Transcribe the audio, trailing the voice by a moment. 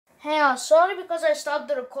Hey, sorry because I stopped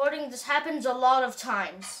the recording. This happens a lot of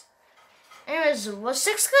times. Anyways, was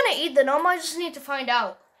Six gonna eat the gnome? I just need to find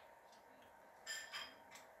out.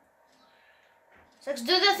 Six,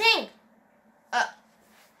 do the thing!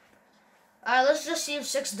 Alright, let's just see if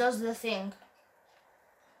Six does the thing.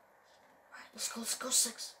 Alright, let's go,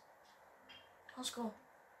 Six. Let's go.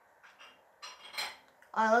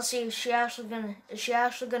 Alright, let's see if is she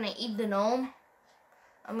actually gonna eat the gnome?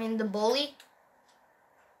 I mean the bully?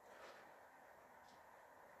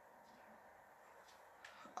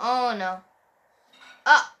 Oh no.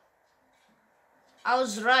 Ah! I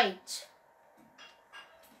was right.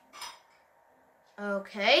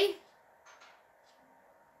 Okay.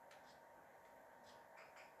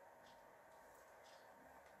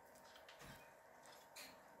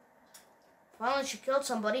 Finally, she killed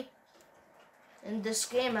somebody. In this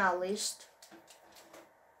game, at least.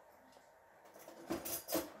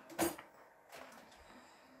 Let's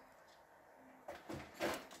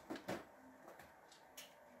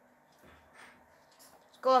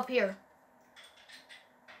go up here.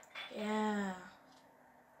 Yeah.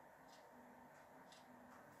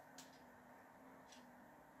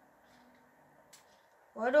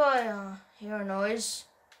 Why do I hear a noise?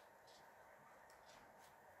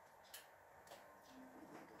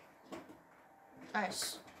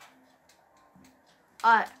 Nice.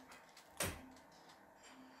 Alright.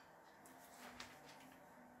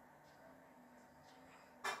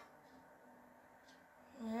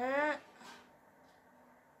 Yeah.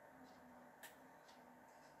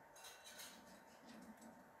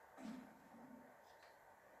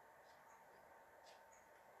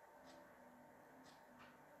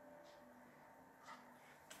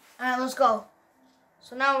 Alright, let's go.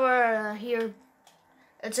 So now we're here.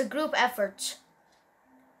 It's a group effort.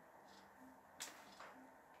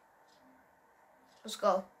 Let's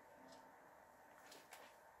go.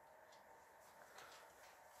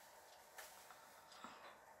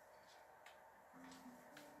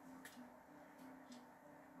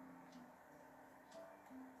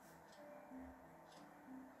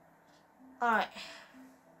 Alright.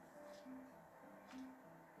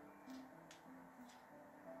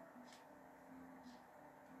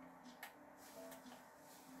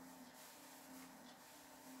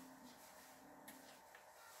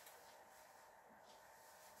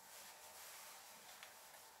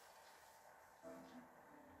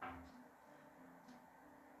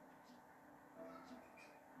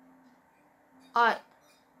 Alright.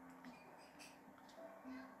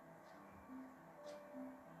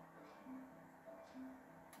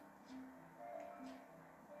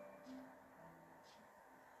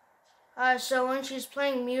 Alright, so when she's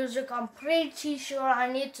playing music, I'm pretty sure I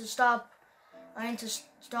need to stop. I need to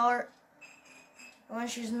start. When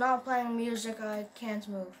she's not playing music, I can't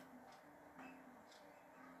move.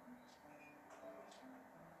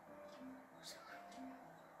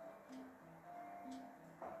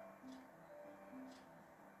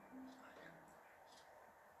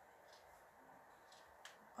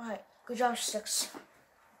 Alright, good job, Six.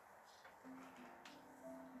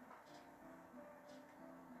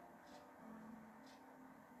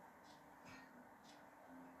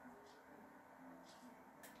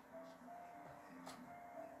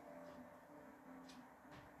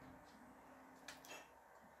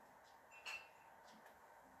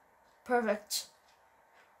 Perfect.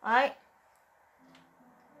 Alright.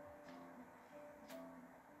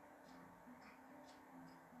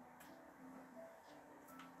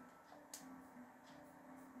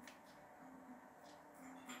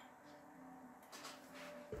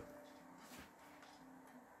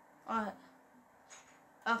 Alright.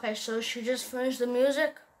 Okay, so she just finished the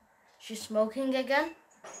music. She's smoking again.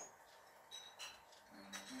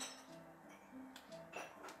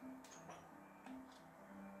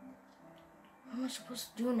 What am I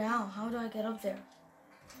supposed to do now? How do I get up there?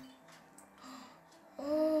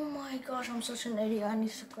 Oh my gosh, I'm such an idiot. I need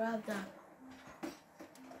to grab that.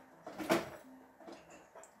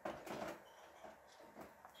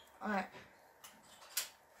 Alright.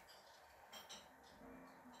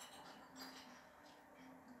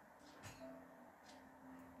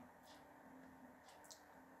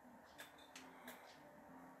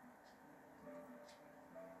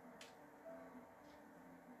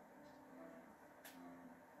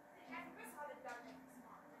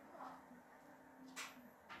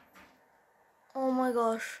 Oh my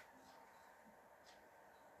gosh.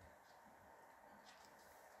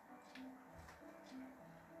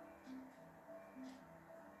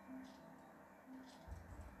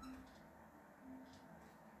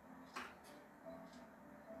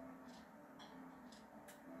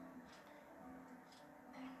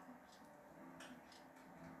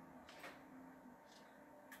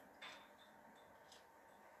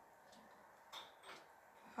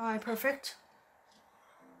 Alright, perfect.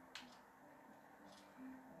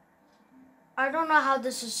 I don't know how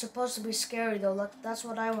this is supposed to be scary though. Like, that's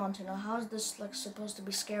what I want to know. How is this like supposed to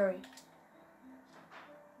be scary?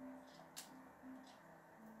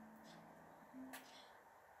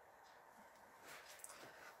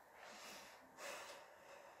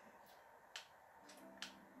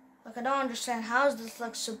 Like, I don't understand. How is this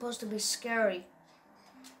like supposed to be scary?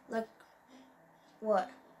 Like, what?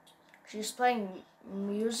 She's playing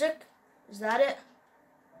music? Is that it?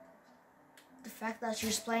 The fact that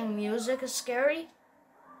she's playing music is scary?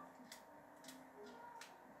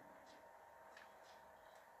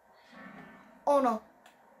 Oh no.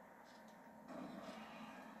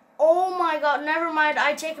 Oh my god, never mind.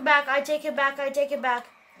 I take it back. I take it back. I take it back.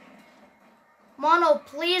 Mono,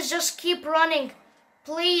 please just keep running.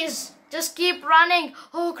 Please, just keep running.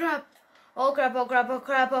 Oh crap. Oh crap, oh crap, oh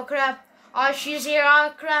crap, oh crap. Oh, she's here.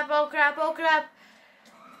 Oh crap, oh crap, oh crap.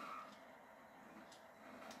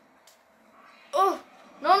 Oh,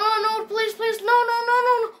 no, no, no, please, please. No, no, no,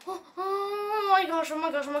 no, no. Oh, oh my gosh, oh my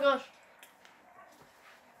gosh, oh my gosh.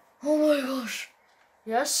 Oh my gosh.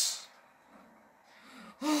 Yes.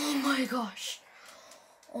 Oh my gosh.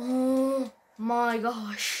 Oh my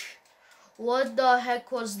gosh. What the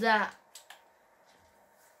heck was that?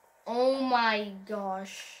 Oh my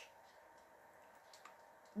gosh.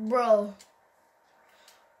 Bro.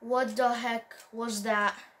 What the heck was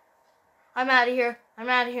that? I'm out of here. I'm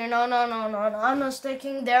out of here. No, no, no, no, no. I'm not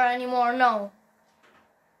sticking there anymore. No.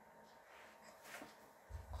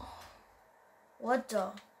 What the?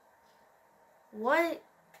 What?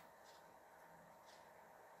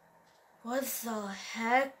 What the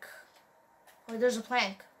heck? Wait, there's a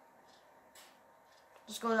plank.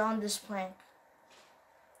 Let's go down this plank.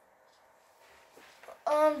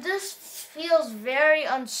 This feels very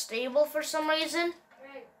unstable for some reason.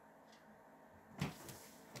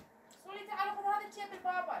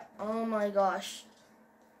 Oh my gosh.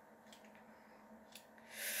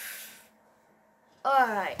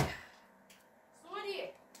 Alright.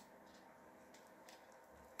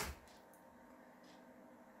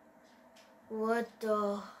 What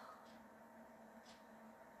the?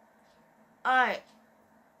 Alright.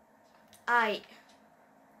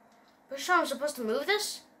 Pretty sure I'm supposed to move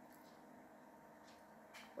this?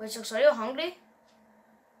 Wait, so are you hungry?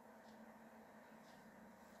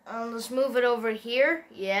 Let's move it over here.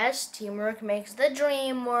 Yes, teamwork makes the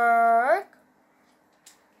dream work.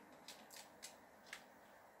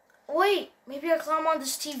 Wait, maybe I climb on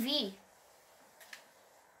this TV.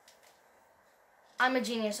 I'm a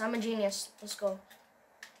genius. I'm a genius. Let's go.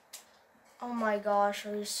 Oh my gosh,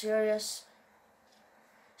 are you serious?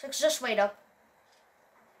 Six, just wait up.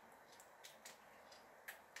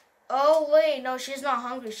 Oh wait, no, she's not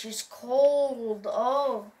hungry. She's cold.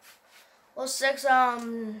 Oh. Well, Six,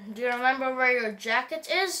 do you remember where your jacket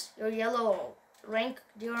is? Your yellow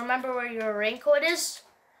do you remember where your raincoat is?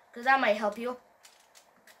 Because that might help you.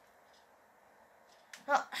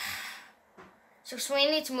 Oh. Six, we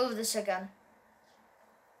need to move this again.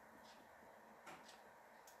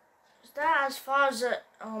 Is that as far as it?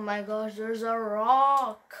 Oh my gosh, there's a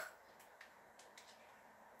rock.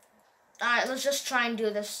 Alright, let's just try and do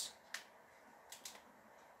this.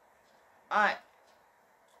 Alright.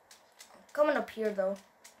 Coming up here though.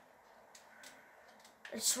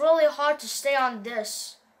 It's really hard to stay on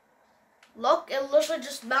this. Look, it literally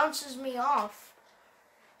just bounces me off.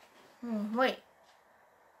 Wait.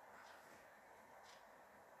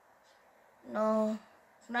 No.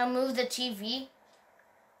 Can I move the TV?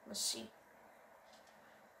 Let's see.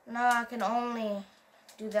 No, I can only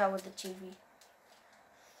do that with the TV.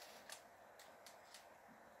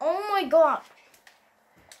 Oh my god.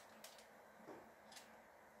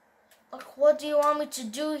 Like, what do you want me to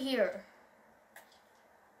do here?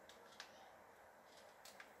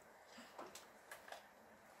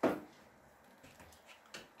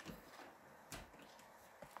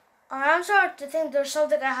 I'm starting to think there's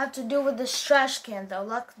something I have to do with this trash can though.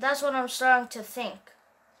 Like, that's what I'm starting to think.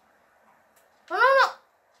 No, no, no.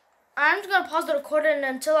 I'm just gonna pause the recording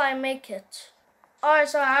until I make it. Alright,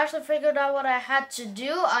 so I actually figured out what I had to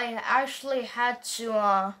do. I actually had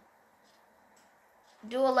to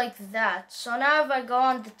do it like that. So now if I go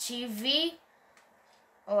on the TV,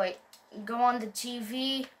 oh wait, go on the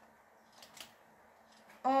TV.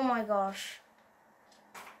 Oh my gosh.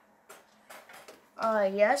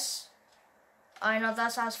 Yes. I know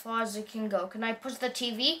that's as far as it can go. Can I push the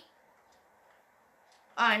TV?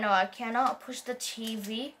 I know I cannot push the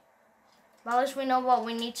TV. But at least we know what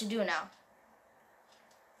we need to do now.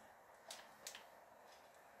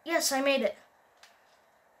 Yes, I made it.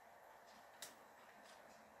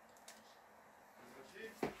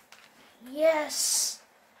 Yes.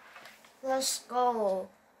 Let's go.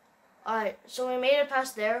 Alright, so we made it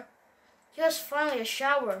past there. Yes, finally a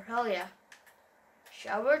shower. Hell yeah.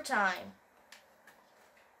 Shower time.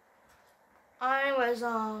 Anyways,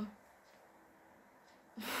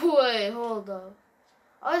 wait, hold up.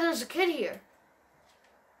 Oh, there's a kid here.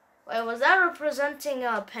 Wait, was that representing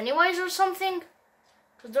Pennywise or something?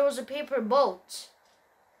 Because there was a paper boat.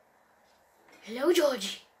 Hello,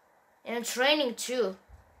 Georgie. And it's raining too.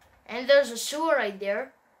 And there's a sewer right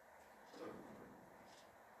there.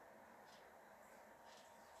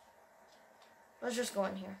 Let's just go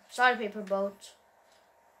in here. Sorry, paper boat.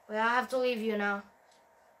 Wait, I have to leave you now.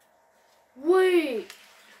 Wait.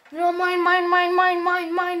 No, mine.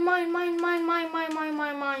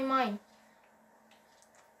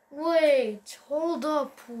 Wait, hold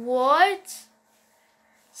up. What?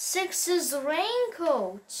 6's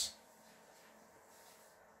raincoat.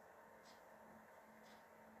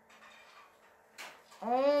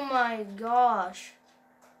 Oh my gosh.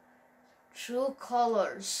 True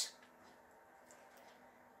colors.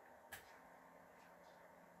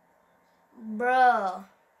 Bruh.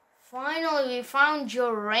 Finally, we found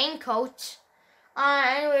your raincoat.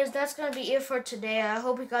 Anyways, that's gonna be it for today. I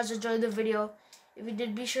hope you guys enjoyed the video. If you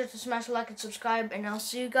did, be sure to smash like and subscribe, and I'll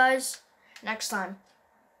see you guys next time.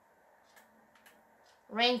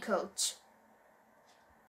 Raincoat.